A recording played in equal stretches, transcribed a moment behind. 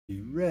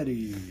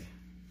Ready.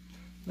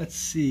 Let's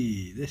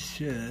see. This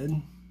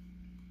should,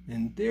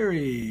 in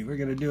theory, we're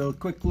going to do a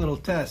quick little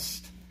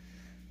test.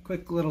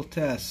 Quick little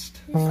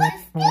test.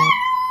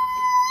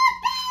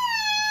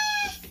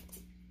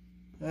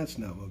 That's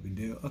not what we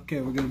do.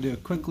 Okay, we're going to do a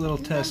quick little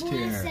test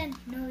here.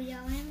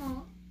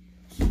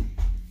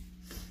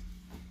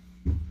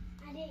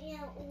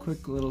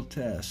 Quick little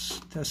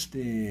test.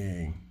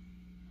 Testing.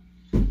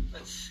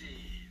 Let's see.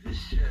 This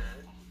should,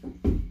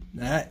 in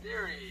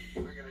theory,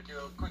 we're going to do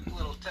a quick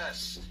little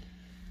test.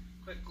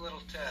 Quick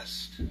little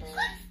test.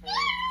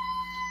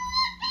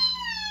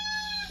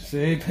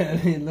 See,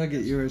 Penny, look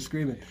at you, were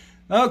screaming.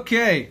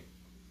 Okay.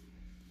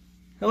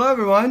 Hello,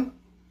 everyone.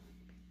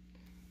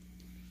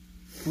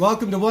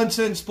 Welcome to 1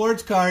 Cent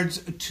Sports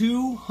Cards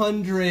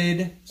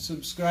 200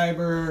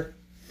 subscriber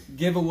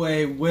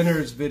giveaway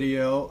winners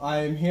video.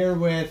 I am here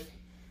with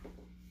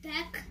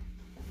Beck,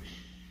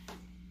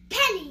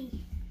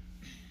 Penny.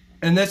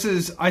 And this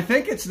is, I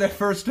think it's the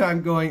first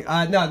time going,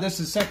 no, this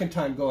is the second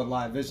time going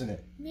live, isn't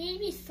it?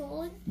 Maybe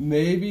third.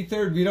 Maybe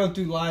third. We don't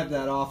do live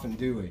that often,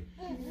 do we?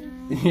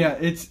 No. Yeah,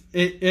 it's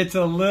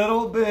a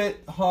little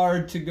bit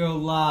hard to go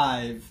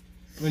live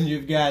when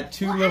you've got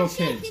two little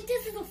kids. I think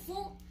this is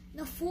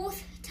the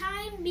fourth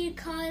time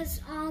because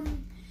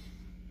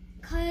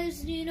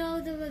you know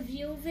the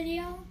review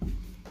video.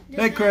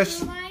 Hey,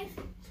 Chris.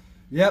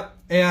 Yep,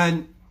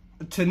 and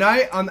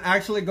tonight I'm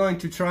actually going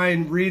to try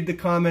and read the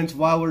comments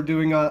while we're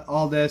doing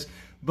all this,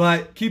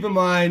 but keep in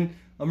mind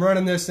I'm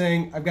running this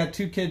thing. I've got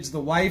two kids.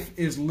 The wife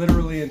is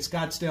literally in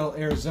Scottsdale,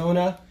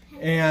 Arizona,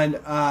 and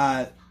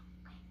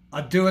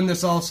I'm doing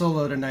this all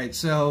solo tonight.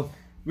 So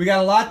we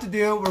got a lot to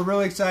do. We're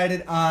really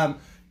excited.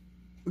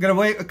 We're gonna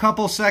wait a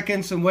couple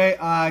seconds and wait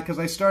because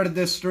I started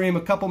this stream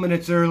a couple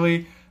minutes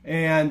early,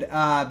 and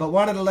but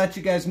wanted to let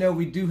you guys know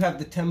we do have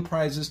the 10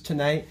 prizes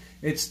tonight.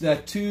 It's the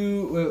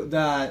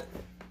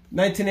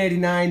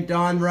 1989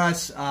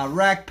 Donruss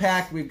rack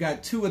pack. We've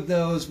got 2 of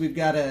those. We've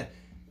got a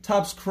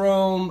Topps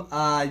Chrome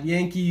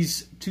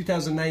Yankees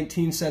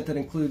 2019 set that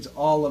includes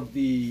all of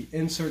the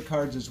insert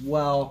cards as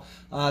well.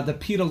 The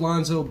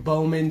Alonso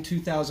Bowman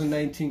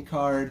 2019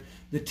 card.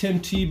 The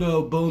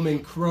Tebow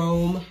Bowman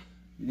Chrome.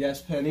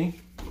 Yes, Penny?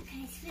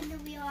 Can I spin the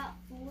wheel out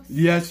first?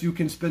 Yes, you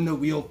can spin the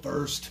wheel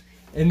first.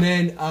 And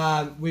then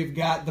we've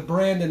got the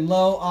Brandon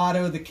Lowe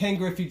auto, the Ken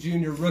Griffey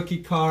Jr.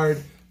 rookie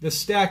card, the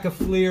Stack of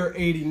Fleer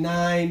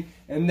 89,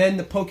 and then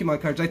the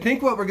Pokemon cards. I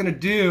think what we're going to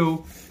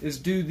do is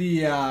do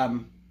the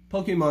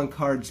Pokemon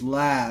cards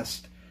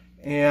last.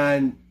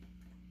 And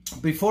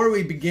before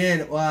we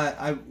begin,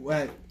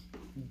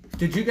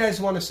 did you guys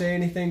want to say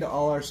anything to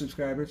all our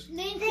subscribers?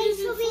 Thanks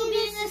for being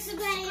a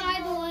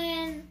subscriber,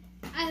 and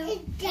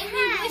we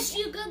wish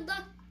you good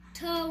luck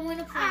to win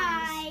a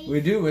prize.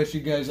 We do wish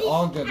you guys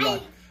all good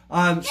luck.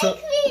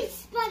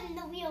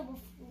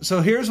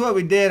 So here's what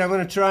we did. I'm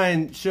going to try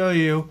and show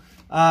you.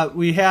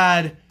 We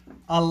had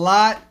a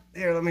lot.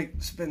 Here, let me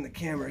spin the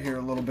camera here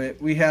a little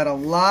bit. We had a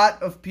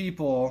lot of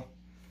people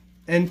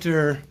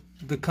enter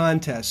the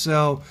contest.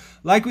 So,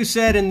 like we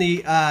said in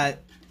the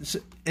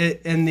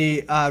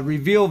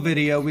reveal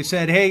video, we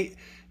said, hey,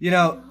 you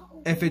know,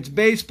 if it's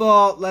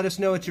baseball, let us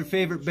know what your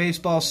favorite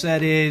baseball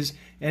set is,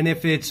 and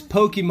if it's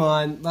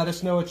Pokemon, let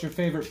us know what your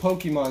favorite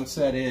Pokemon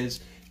set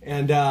is.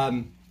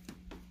 And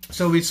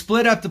so we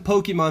split up the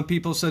Pokemon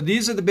people. So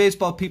these are the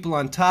baseball people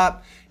on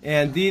top,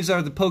 and these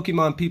are the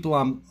Pokemon people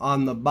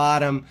on the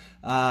bottom.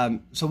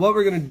 So what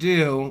we're going to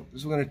do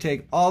is we're going to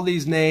take all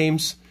these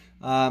names.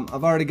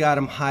 I've already got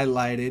them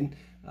highlighted.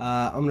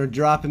 I'm going to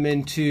drop them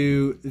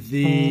into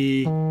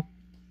the,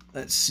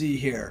 let's see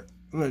here.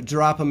 I'm going to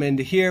drop them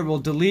into here. We'll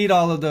delete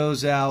all of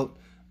those out.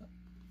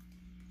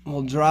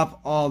 We'll drop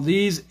all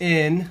these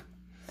in.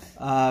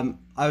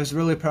 I was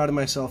really proud of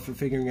myself for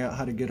figuring out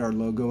how to get our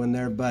logo in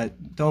there,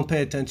 but don't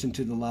pay attention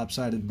to the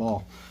lopsided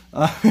ball.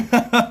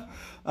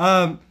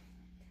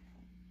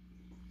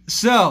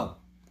 So,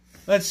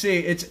 let's see.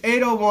 It's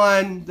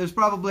 8:01. There's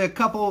probably a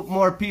couple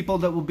more people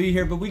that will be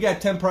here, but we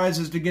got 10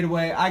 prizes to get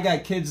away. I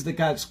got kids that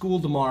got school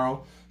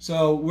tomorrow,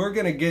 so we're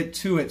going to get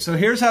to it. So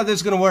here's how this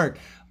is going to work.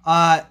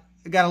 I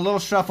got a little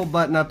shuffle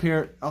button up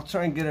here. I'll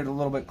try and get it a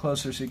little bit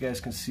closer so you guys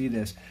can see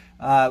this.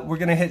 We're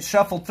going to hit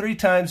shuffle 3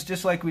 times,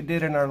 just like we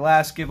did in our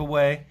last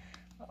giveaway.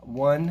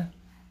 1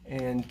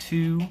 and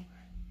 2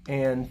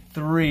 and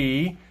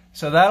 3.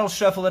 So that'll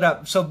shuffle it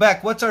up. So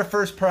Beck, what's our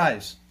first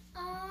prize?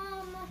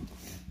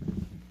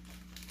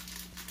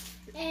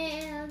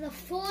 The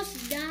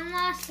first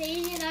Donruss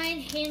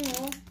 89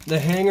 hanger. The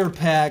hanger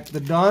pack, the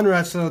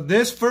Donruss. So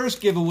this first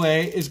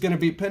giveaway is going to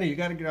be, Penny, you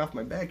got to get off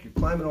my back. You're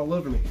climbing all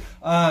over me.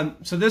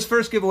 So this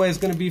first giveaway is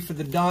going to be for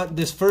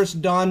this first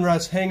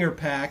Donruss hanger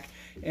pack.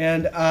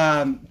 And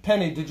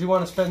Penny, did you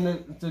want to spin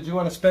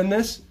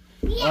this?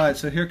 Yeah. All right,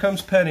 so here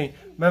comes Penny.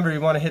 Remember, you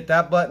want to hit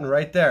that button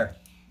right there.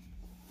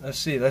 Let's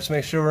see. Let's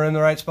make sure we're in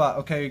the right spot.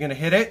 Okay, you're going to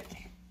hit it.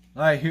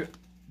 All right, here.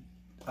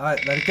 All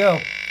right, let it go.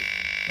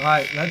 All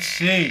right, let's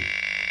see.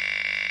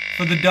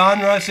 For the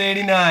Donruss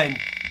 89.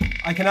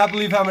 I cannot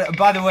believe how many.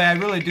 By the way, I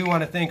really do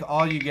want to thank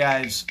all you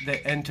guys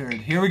that entered.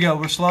 Here we go.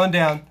 We're slowing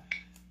down.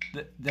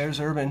 There's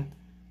Urban.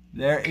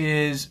 There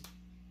is...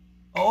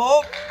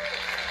 Oh!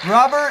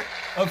 Robert,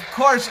 of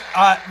course.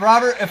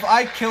 Robert, if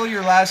I kill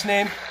your last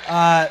name,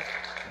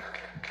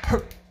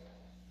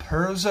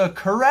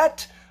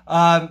 Perza-Correct?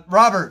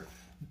 Robert,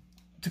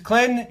 to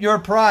claim your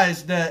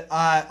prize,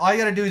 all you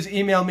got to do is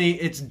email me.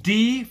 It's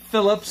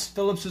dphillips,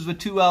 Phillips is with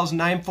 2 L's,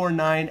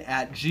 949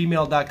 at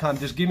gmail.com.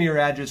 Just give me your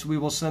address. We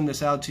will send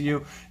this out to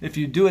you. If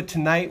you do it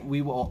tonight,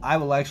 I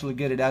will actually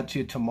get it out to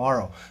you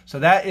tomorrow. So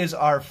that is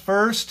our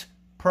first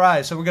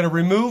prize. So we're going to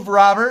remove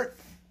Robert,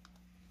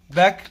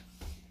 Beck,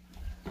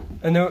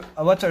 and then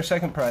what's our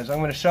second prize? I'm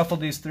going to shuffle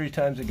these 3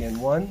 times again.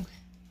 1,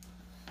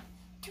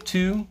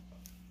 2,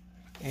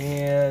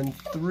 and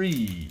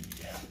 3.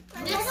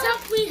 Next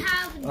up we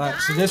have Donruss.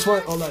 Alright, so this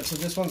one, hold on, so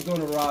this one's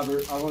going to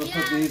Robert. I want to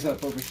put these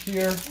up over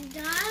here.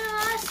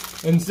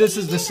 Donruss. And this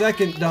is the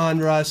second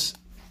Donruss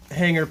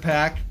hanger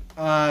pack.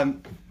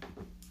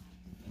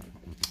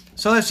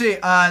 So let's see.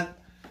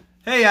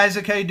 Hey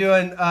Isaac, how you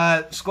doing?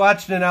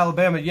 Squatched in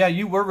Alabama. Yeah,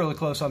 you were really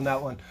close on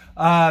that one.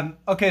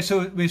 Okay,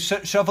 so we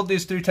shuffled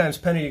these 3 times.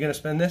 Penny, you going to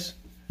spin this?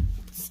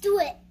 Let's do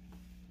it.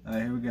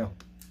 Alright, here we go.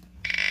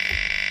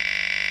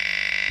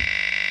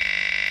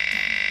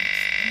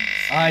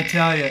 I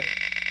tell you,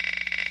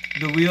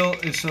 the wheel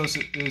is full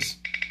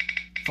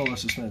of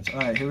suspense. All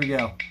right, here we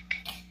go.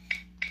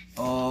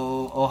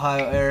 Oh,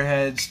 Ohio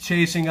Airheads,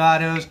 chasing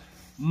autos.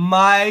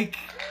 Mike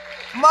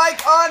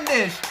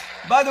Ondish.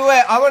 By the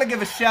way, I want to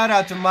give a shout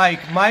out to Mike.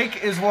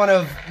 Mike is one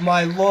of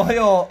my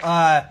loyal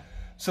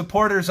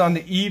supporters on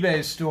the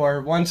eBay store,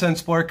 1 Cent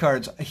Sport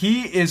Cards.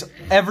 He is,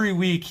 every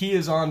week, he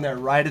is on there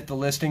right at the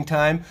listing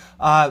time.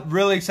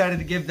 Really excited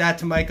to give that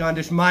to Mike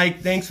Ondish. Mike,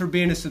 thanks for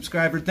being a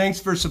subscriber. Thanks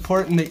for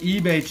supporting the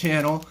eBay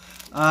channel.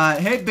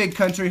 Hey, Big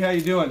Country, how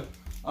you doing?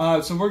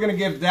 So we're going to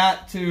give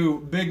that to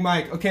Big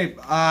Mike. Okay,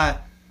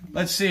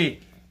 let's see.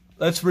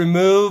 Let's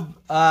remove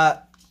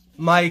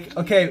Mike.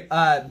 Okay,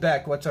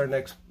 Beck, what's our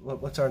next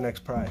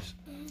prize?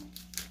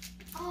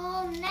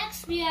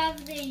 Next we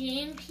have the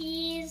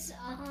Yankees.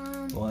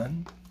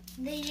 One.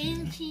 The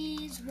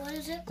Yankees, what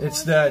is it called?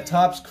 It's the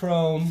Topps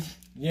Chrome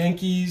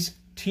Yankees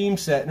team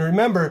set. And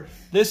remember,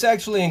 this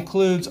actually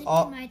includes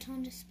all... My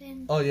turn to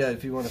spin. Oh yeah,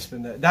 if you want to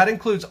spin that. That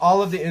includes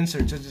all of the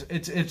inserts.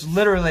 It's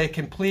literally a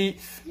complete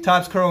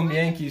Topps Chrome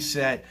Yankees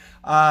set.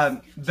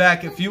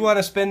 Beck, if you want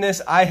to spin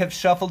this, I have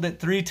shuffled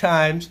it 3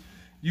 times.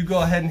 You go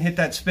ahead and hit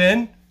that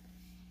spin.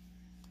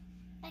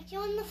 Like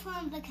you're in the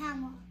front of the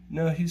camera.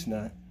 No, he's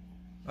not.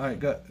 All right,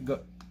 go.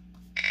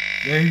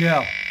 There you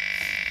go.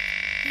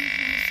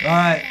 All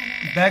right,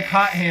 Beck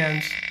hot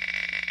hands.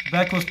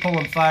 Beck was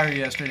pulling fire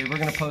yesterday. We're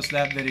gonna post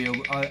that video.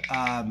 All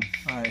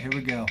right, here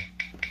we go.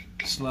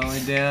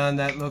 Slowing down.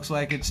 That looks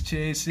like it's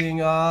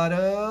chasing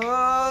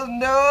auto.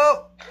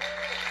 No.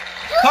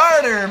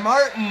 Carter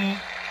Martin.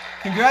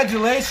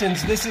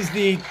 Congratulations. This is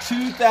the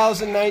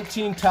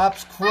 2019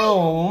 Topps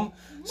Chrome.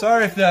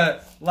 Sorry if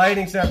the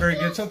lighting's not very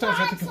good. Sometimes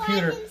with the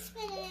computer.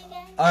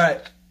 All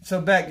right. So,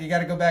 Beck, you got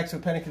to go back so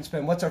Penny can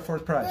spin. What's our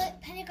 4th prize?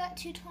 But Penny got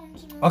 2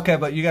 turns. Okay,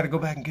 but you got to go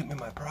back and get me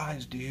my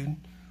prize, dude.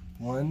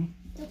 1.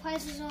 The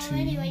prize is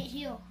already right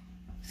here.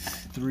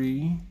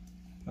 3.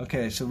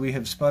 Okay, so we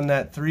have spun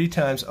that 3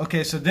 times.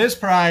 Okay, so this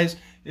prize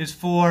is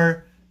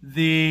for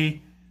the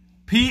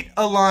Pete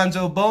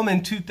Alonso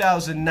Bowman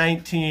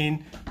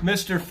 2019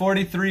 Mr.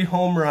 43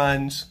 home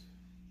runs.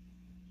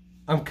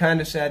 I'm kind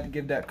of sad to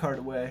give that card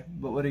away,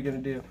 but what are you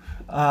going to do?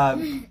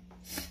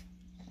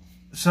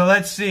 So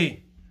let's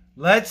see.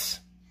 We're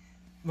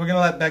going to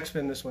let Beck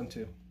spin this one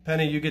too.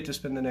 Penny, you get to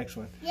spin the next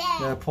one. Yeah.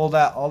 You're going to pull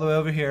that all the way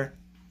over here.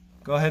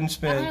 Go ahead and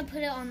spin. I'm going to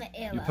put it on the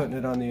arrow. You're putting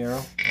it on the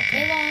arrow?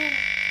 Okay.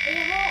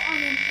 Arrow on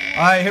an arrow.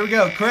 All right, here we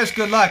go. Chris,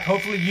 good luck.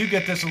 Hopefully you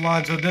get this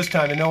Alonso this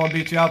time and no one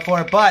beats you out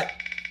for it, but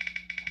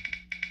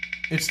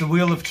it's the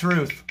Wheel of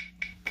Truth.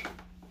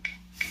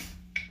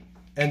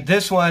 And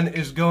this one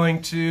is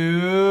going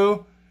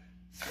to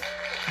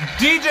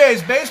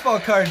DJ's baseball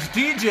cards.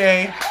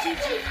 DJ.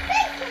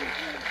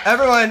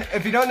 Everyone,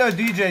 if you don't know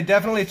DJ,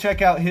 definitely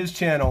check out his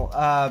channel.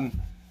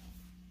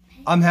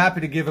 I'm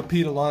happy to give a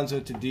Pete Alonso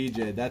to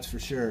DJ, that's for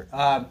sure.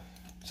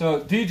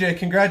 So DJ,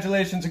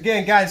 congratulations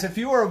again. Guys, if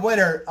you were a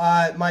winner,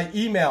 my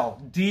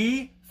email,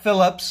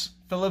 dphillips,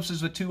 Phillips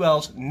is with 2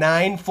 L's,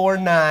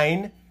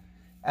 949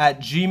 at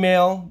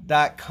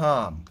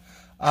gmail.com.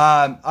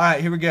 All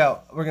right, here we go.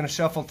 We're going to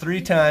shuffle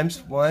 3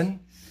 times. 1,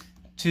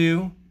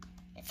 2,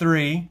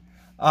 3.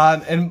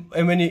 And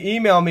when you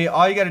email me,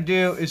 all you got to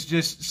do is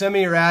just send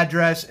me your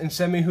address and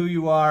send me who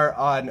you are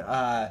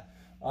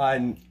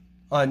on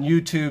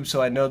YouTube,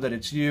 so I know that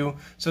it's you.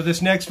 So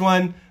this next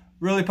one,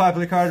 really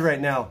popular card right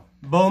now.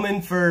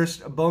 Bowman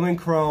first, Bowman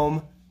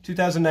Chrome,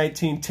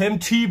 2019. Tim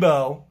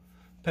Tebow.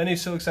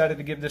 Penny's so excited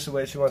to give this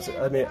away. She wants.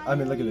 I mean,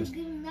 look at this.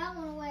 Giving that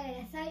one away.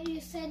 I thought you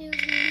said it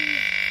was going to be.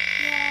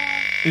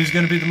 It was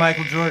going to be the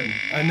Michael Jordan.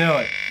 I know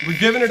it. We're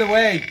giving it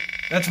away.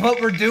 That's what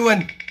we're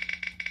doing.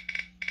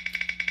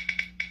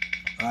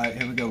 All right,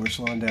 here we go. We're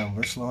slowing down.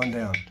 We're slowing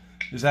down.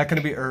 Is that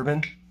going to be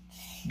Urban?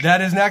 That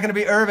is not going to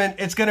be Urban.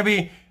 It's going to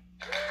be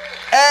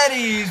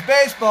Eddie's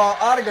Baseball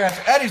Autographs.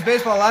 Eddie's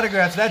Baseball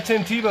Autographs. That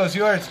Tim Tebow's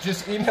yours.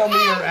 Just email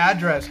me your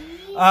address.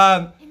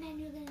 All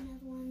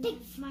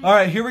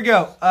right, here we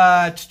go.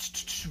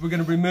 We're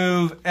going to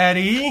remove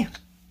Eddie.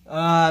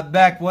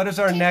 Beck, what is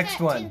our next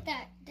one?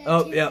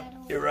 Oh, yeah,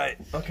 you're right.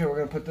 Okay, we're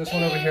going to put this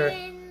one over here.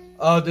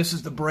 Oh, this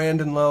is the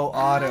Brandon Lowe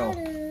auto.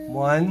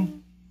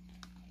 1,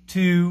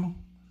 2,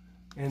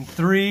 and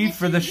 3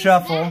 for the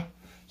shuffle.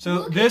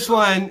 So this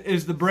one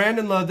is the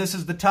Brandon Lowe. This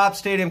is the Topps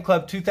Stadium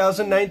Club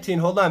 2019.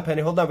 Hold on,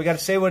 Penny. Hold on. We got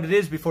to say what it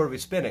is before we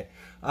spin it.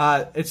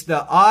 It's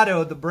the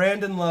auto, the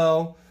Brandon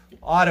Lowe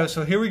auto.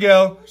 So here we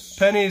go.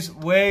 Penny's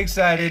way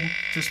excited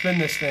to spin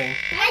this thing.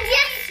 And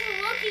yes, it's a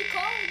rookie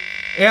card.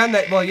 And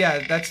that, well,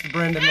 yeah, that's the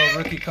Brandon Lowe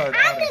rookie card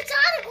auto. And it's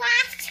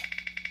autographed.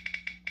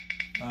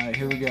 All right,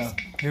 here we go.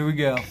 Here we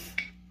go.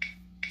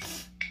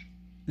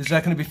 Is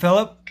that going to be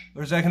Phillip?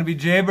 Or is that going to be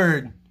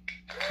Jaybird?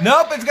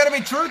 Nope, it's going to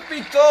be Truth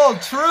Be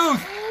Told.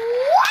 Truth.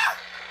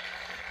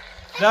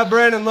 That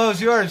Brandon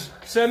Lowe's yours.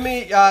 Send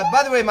me,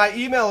 by the way, my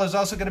email is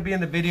also going to be in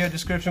the video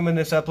description when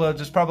this uploads.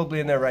 It's probably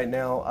in there right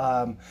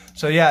now.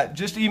 So yeah,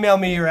 just email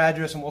me your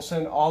address and we'll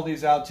send all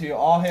these out to you.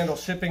 I'll handle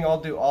shipping.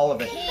 I'll do all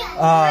of it.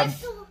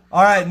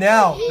 All right,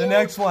 now, the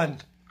next one.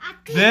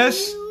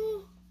 This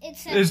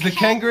is the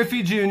Ken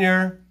Griffey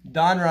Jr.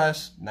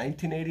 Donruss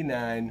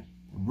 1989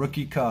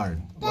 rookie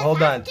card. Well,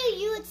 hold on.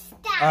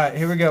 All right,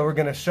 here we go. We're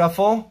going to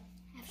shuffle,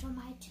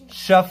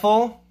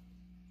 shuffle,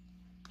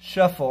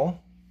 shuffle.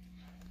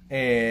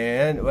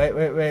 And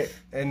wait.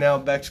 And now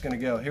Beck's going to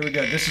go. Here we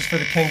go. This is for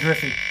the Ken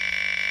Griffey.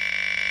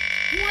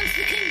 Who wants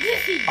the Ken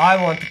Griffey? I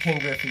want the Ken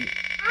Griffey.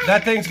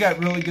 That thing's got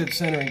really good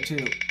centering,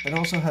 too. It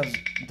also has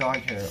dog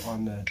hair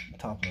on the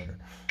top loader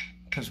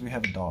because we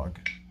have a dog.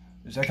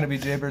 Is that going to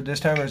be Jaybird this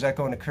time, or is that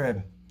going to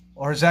Crib?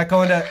 Or is that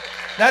going to...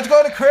 That's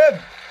going to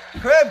Crib.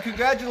 Crib,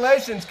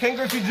 congratulations. Ken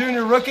Griffey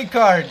Jr. rookie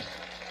card.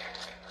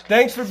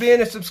 Thanks for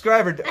being a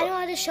subscriber. I know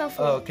how to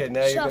shuffle. Oh, okay,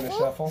 now you're going to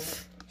shuffle.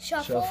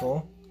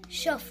 Shuffle.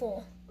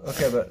 Shuffle.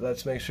 Okay, but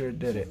let's make sure it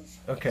did it.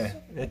 Okay,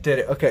 it did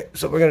it. Okay,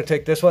 so we're going to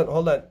take this one.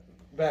 Hold on.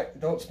 Back.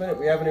 Don't spin it.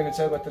 We haven't even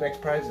said what the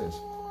next prize is.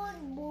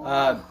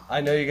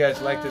 I know you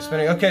guys like this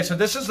spinning. Okay, so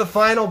this is the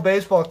final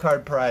baseball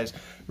card prize.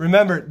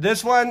 Remember,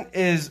 this one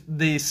is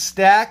the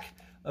stack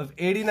of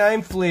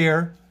 89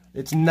 Fleer.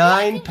 It's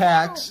 9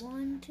 packs.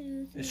 1,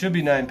 2, 3, it should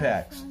be 9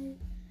 packs.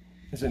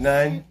 Is it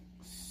 9?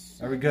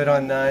 Are we good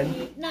on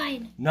 9?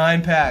 9.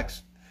 9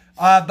 packs.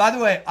 By the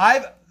way,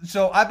 I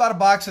bought a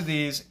box of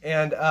these,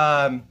 and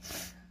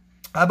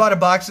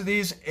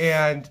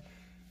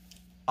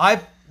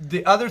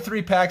the other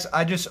 3 packs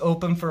I just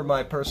opened for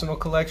my personal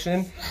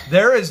collection.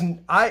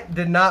 I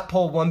did not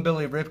pull one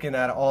Billy Ripken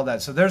out of all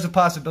that, so there's a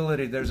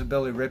possibility there's a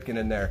Billy Ripken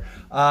in there.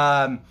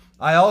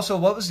 I also,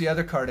 what was the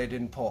other card I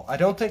didn't pull? I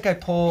don't think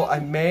I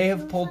may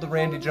have pulled the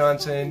Randy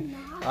Johnson,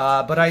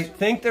 but I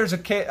think there's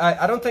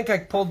I don't think I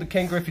pulled the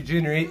Ken Griffey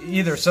Jr.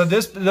 either. So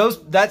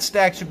that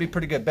stack should be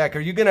pretty good. Beck,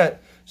 are you gonna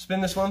spin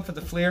this one for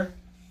the Fleer?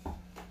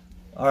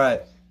 All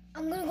right.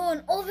 I'm gonna go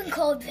on Urban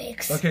Code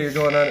Fix. Okay, you're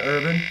going on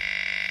Urban.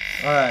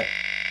 All right.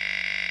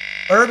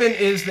 Urban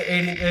is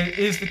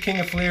the king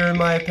of Fleer in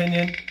my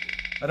opinion.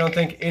 I don't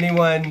think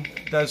anyone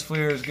does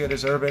Fleer as good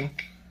as Urban.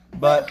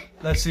 But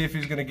let's see if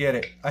he's going to get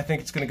it. I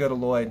think it's going to go to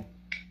Lloyd.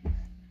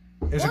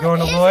 Is it going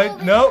to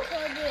Lloyd? Nope.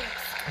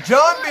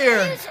 John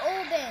Beard.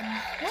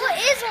 What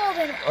is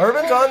Urban?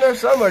 Urban's on there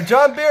somewhere.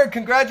 John Beard,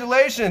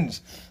 congratulations.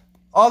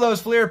 All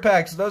those Fleer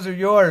packs, those are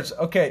yours.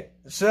 Okay,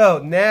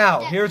 so now,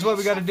 here's what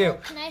we got to do.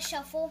 Can I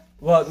shuffle?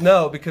 Well,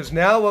 no, because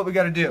now what we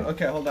got to do.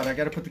 Okay, hold on. I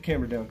got to put the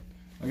camera down.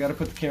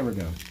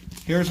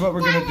 Here's what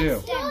we're going to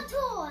do.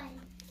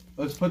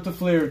 Let's put the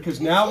Fleer, because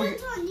now we...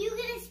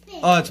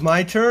 Oh, it's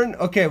my turn?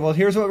 Okay, well,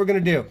 here's what we're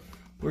going to do.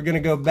 We're going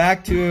to go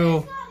back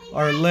to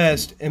our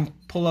list and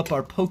pull up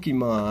our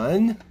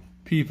Pokemon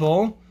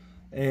people.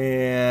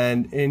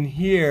 And in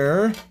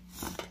here,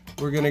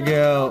 we're going to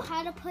go... I don't know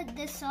how to put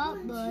this up,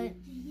 but...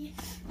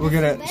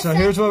 So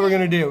here's what we're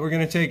going to do. We're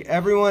going to take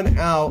everyone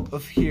out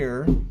of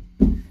here.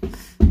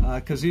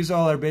 Because these are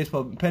all our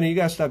baseball... Penny, you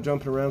got to stop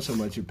jumping around so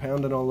much. You're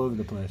pounding all over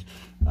the place.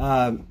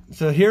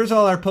 So here's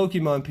all our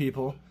Pokemon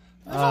people.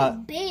 Those are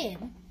big.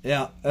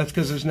 Yeah, that's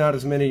because there's not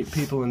as many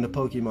people in the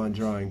Pokemon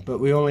drawing. But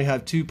we only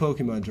have 2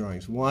 Pokemon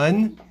drawings.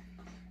 1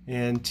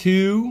 and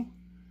 2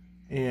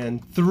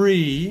 and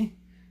 3.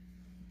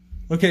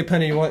 Okay,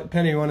 Penny, you want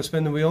to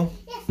spin the wheel?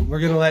 Yes.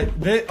 We're gonna let.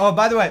 Oh,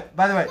 by the way.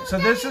 So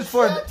this is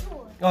for.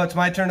 Oh, it's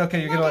my turn.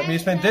 Okay, you're gonna let me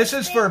spin. This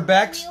is for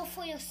Beck's.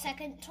 For your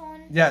second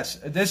turn. Yes,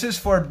 this is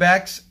for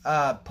Beck's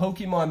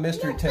Pokemon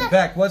Mystery Tin.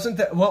 Beck, wasn't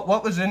that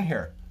what was in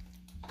here?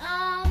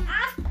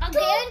 A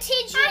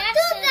guaranteed GX.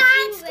 After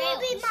that, it's gonna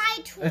be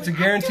my turn. It's a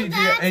guaranteed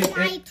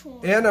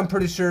GX. And I'm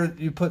pretty sure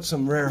you put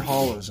some rare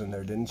hollows in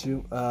there, didn't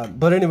you?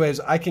 But anyways,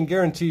 I can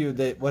guarantee you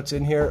that what's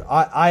in here,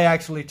 I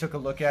actually took a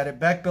look at it.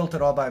 Beck built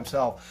it all by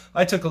himself.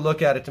 I took a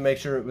look at it to make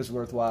sure it was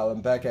worthwhile,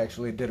 and Beck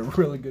actually did a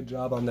really good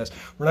job on this.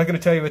 We're not going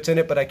to tell you what's in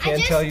it, but I can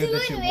tell you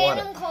that you want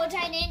it. Codes.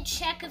 I didn't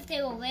check if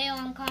they were rare,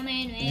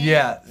 uncommon, rare.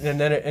 Yeah, and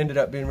then it ended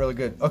up being really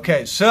good.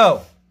 Okay,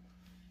 so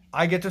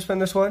I get to spin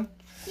this one.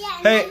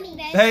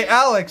 Hey,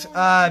 Alex.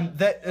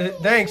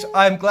 Thanks.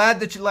 I'm glad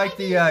that you liked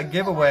the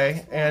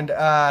giveaway. And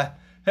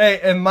hey,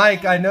 and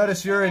Mike, I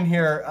noticed you're in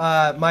here.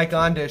 Mike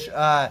Ondish.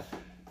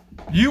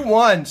 You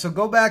won, so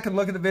go back and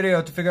look at the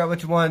video to figure out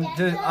what you won.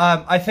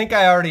 I think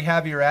I already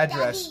have your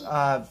address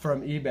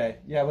from eBay.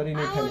 Yeah, what do you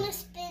need, Penny? I want to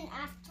spin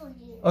after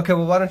you. Okay,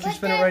 well, why don't you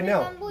spin it right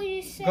now?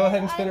 Go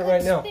ahead and spin it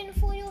right now. Spin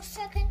for your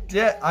second turn.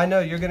 Yeah, I know.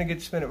 You're going to get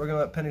to spin it. We're going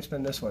to let Penny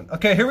spin this one.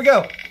 Okay, here we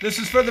go. This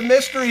is for the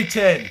mystery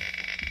tin.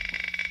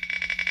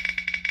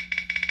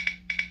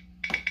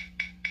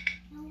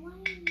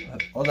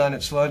 Hold on,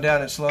 it's slowing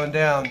down. It's slowing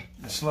down.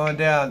 It's slowing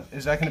down.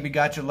 Is that going to be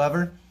Gotcha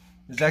Lover?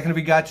 Is that going to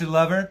be Gotcha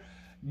Lover?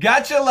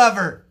 Gotcha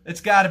Lover! It's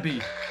got to be.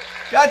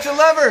 Gotcha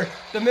Lover!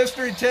 The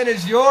mystery tin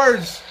is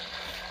yours.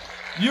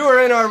 You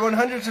are in our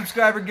 100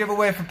 subscriber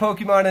giveaway for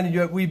Pokemon, and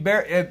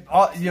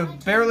you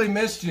barely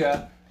missed you,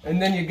 and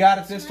then you got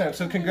it this time.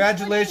 So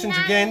congratulations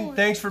again.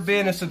 Thanks for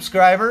being a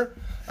subscriber.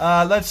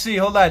 Let's see.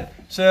 Hold on.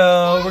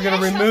 So we're going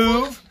to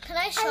remove. Can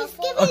I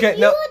shuffle? Okay,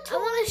 no. I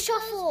want to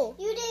shuffle.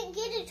 You didn't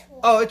get a turn.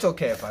 Oh, it's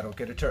okay if I don't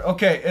get a turn.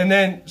 Okay, and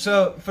then,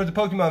 so for the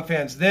Pokemon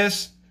fans,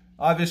 this,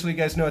 obviously you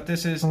guys know what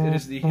this is. It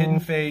is the Hidden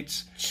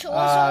Fates.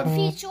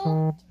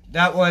 Feature.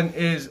 That one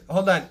is,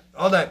 hold on,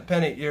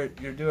 Penny, you're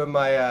doing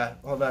my,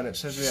 hold on, it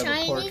says we have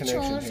a poor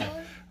connection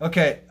here.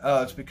 Okay,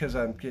 oh, it's because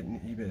I'm getting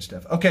eBay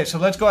stuff. Okay, so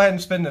let's go ahead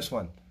and spin this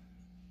one.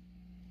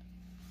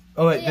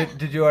 Oh, wait, yeah.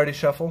 Did you already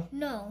shuffle?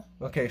 No.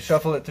 Okay,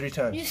 shuffle it 3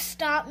 times. You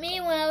stopped me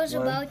when I was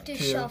about to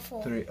shuffle.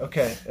 1, 2, 3.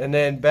 Okay, and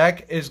then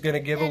Beck is going to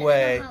give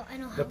away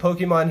the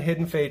Pokemon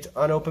Hidden Fates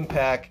unopened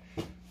pack,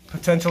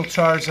 potential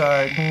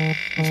Charizard.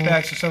 These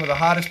packs are some of the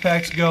hottest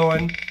packs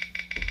going.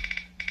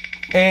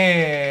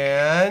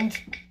 And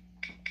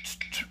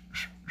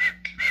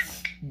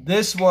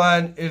this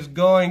one is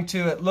going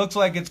to, it looks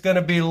like it's going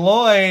to be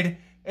Lloyd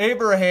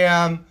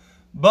Abraham,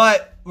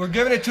 but we're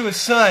giving it to his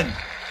son.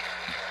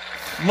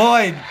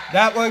 Lloyd,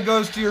 that one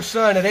goes to your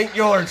son. It ain't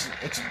yours.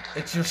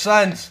 It's your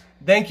son's.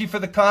 Thank you for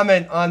the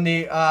comment on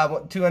the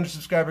 200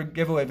 subscriber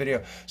giveaway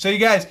video. So you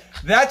guys,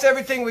 that's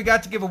everything we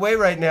got to give away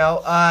right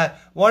now.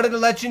 Wanted to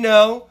let you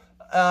know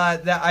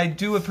that I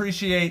do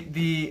appreciate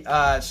the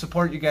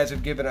support you guys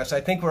have given us.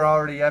 I think we're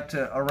already up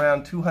to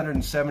around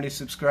 270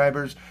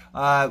 subscribers.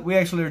 We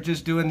actually are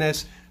just doing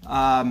this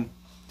to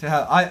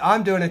have.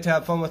 I'm doing it to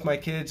have fun with my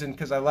kids and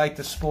because I like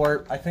the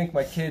sport. I think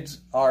my kids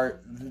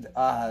are.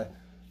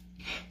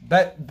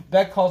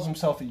 Beck calls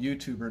himself a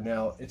YouTuber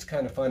now. It's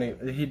kind of funny.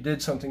 He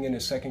did something in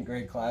his 2nd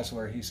grade class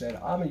where he said,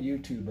 I'm a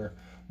YouTuber,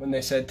 when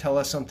they said, tell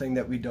us something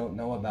that we don't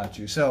know about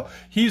you. So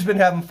he's been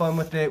having fun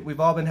with it.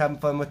 We've all been having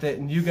fun with it,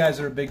 and you guys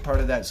are a big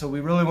part of that. So we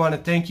really want to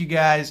thank you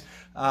guys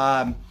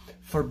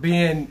for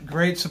being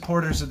great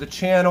supporters of the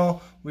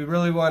channel. We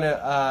really want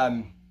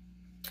to,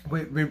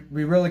 we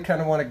really kind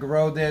of want to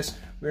grow this.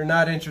 We're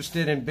not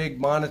interested in big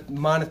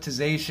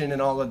monetization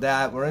and all of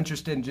that. We're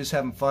interested in just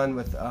having fun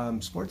with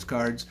sports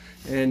cards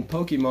and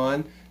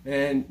Pokemon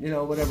and, you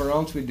know, whatever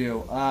else we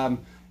do.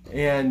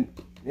 And,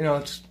 you know,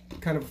 it's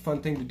kind of a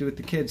fun thing to do with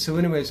the kids. So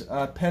anyways,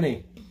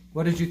 Penny,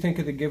 what did you think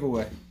of the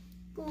giveaway?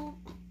 Good.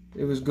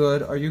 It was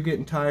good. Are you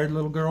getting tired,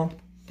 little girl?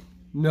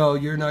 No,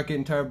 you're not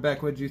getting tired.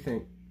 Beck, what did you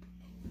think?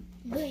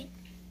 Good.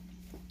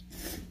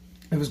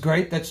 It was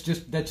great. That's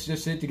just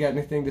it. You got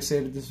anything to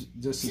say to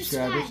the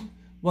subscribers?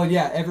 Well,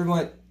 yeah,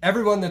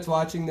 everyone that's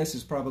watching this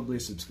is probably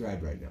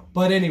subscribed right now.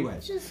 But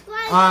anyway,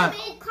 subscribe.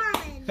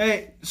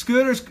 Hey,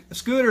 Scooters,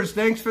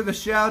 thanks for the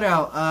shout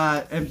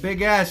out. And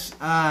Big S,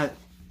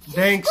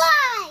 thanks.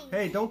 Subscribe.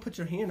 Hey, don't put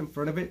your hand in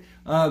front of it.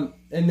 And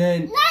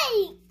then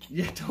like.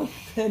 Yeah, don't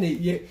Penny.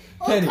 Yeah,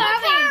 Penny.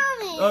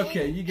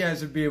 Okay, you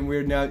guys are being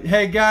weird now.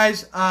 Hey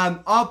guys,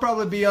 I'll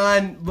probably be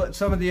on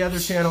some of the other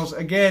channels.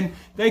 Again,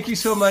 thank you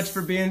so much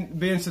for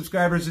being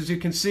subscribers. As you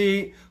can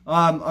see,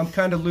 I'm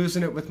kind of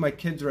losing it with my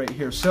kids right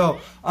here. So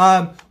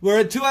we're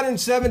at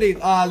 270.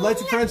 Let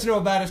your friends know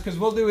about us because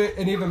we'll do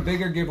an even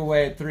bigger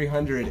giveaway at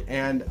 300.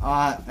 And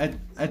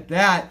at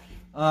that,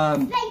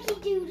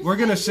 we're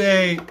gonna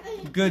say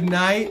good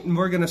night and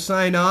we're gonna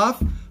sign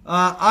off.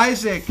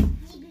 Isaac,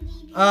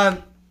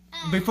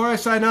 before I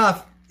sign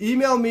off,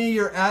 email me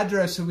your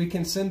address so we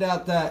can send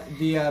out the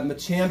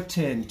Machamp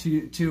tin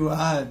to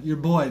your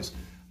boys.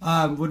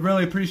 Would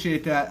really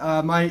appreciate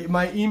that.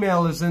 My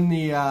email is in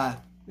the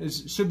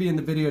should be in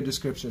the video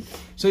description.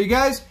 So you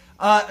guys,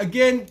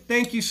 again,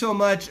 thank you so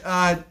much.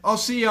 I'll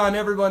see you on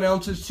everyone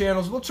else's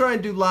channels. We'll try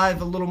and do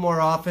live a little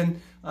more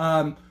often.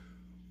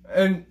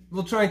 And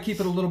we'll try and keep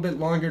it a little bit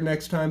longer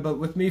next time. But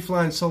with me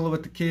flying solo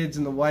with the kids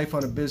and the wife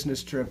on a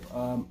business trip,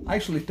 I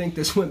actually think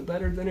this went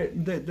better than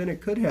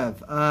it could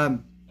have.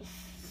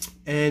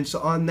 And so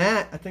on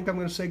that, I think I'm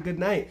going to say good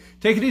night.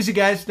 Take it easy,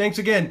 guys. Thanks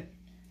again.